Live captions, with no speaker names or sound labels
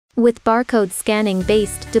With barcode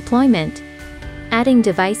scanning-based deployment, adding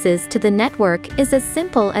devices to the network is as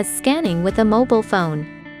simple as scanning with a mobile phone.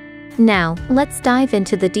 Now, let's dive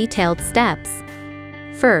into the detailed steps.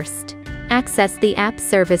 First, access the app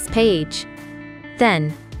service page.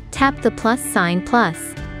 Then, tap the ++.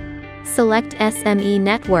 Select SME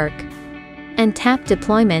Network. And tap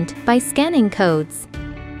Deployment by scanning codes.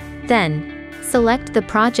 Then, select the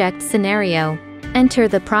project scenario, enter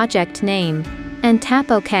the project name, and tap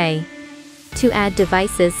OK. To add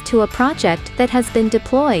devices to a project that has been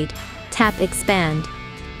deployed, tap Expand.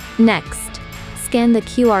 Next, scan the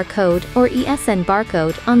QR code or ESN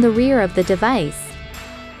barcode on the rear of the device.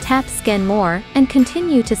 Tap Scan More and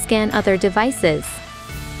continue to scan other devices.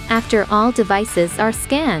 After all devices are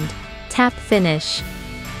scanned, tap Finish.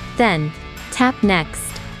 Then, tap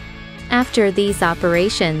Next. After these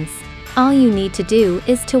operations, all you need to do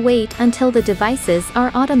is to wait until the devices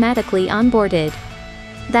are automatically onboarded.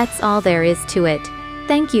 That's all there is to it.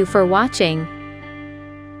 Thank you for watching.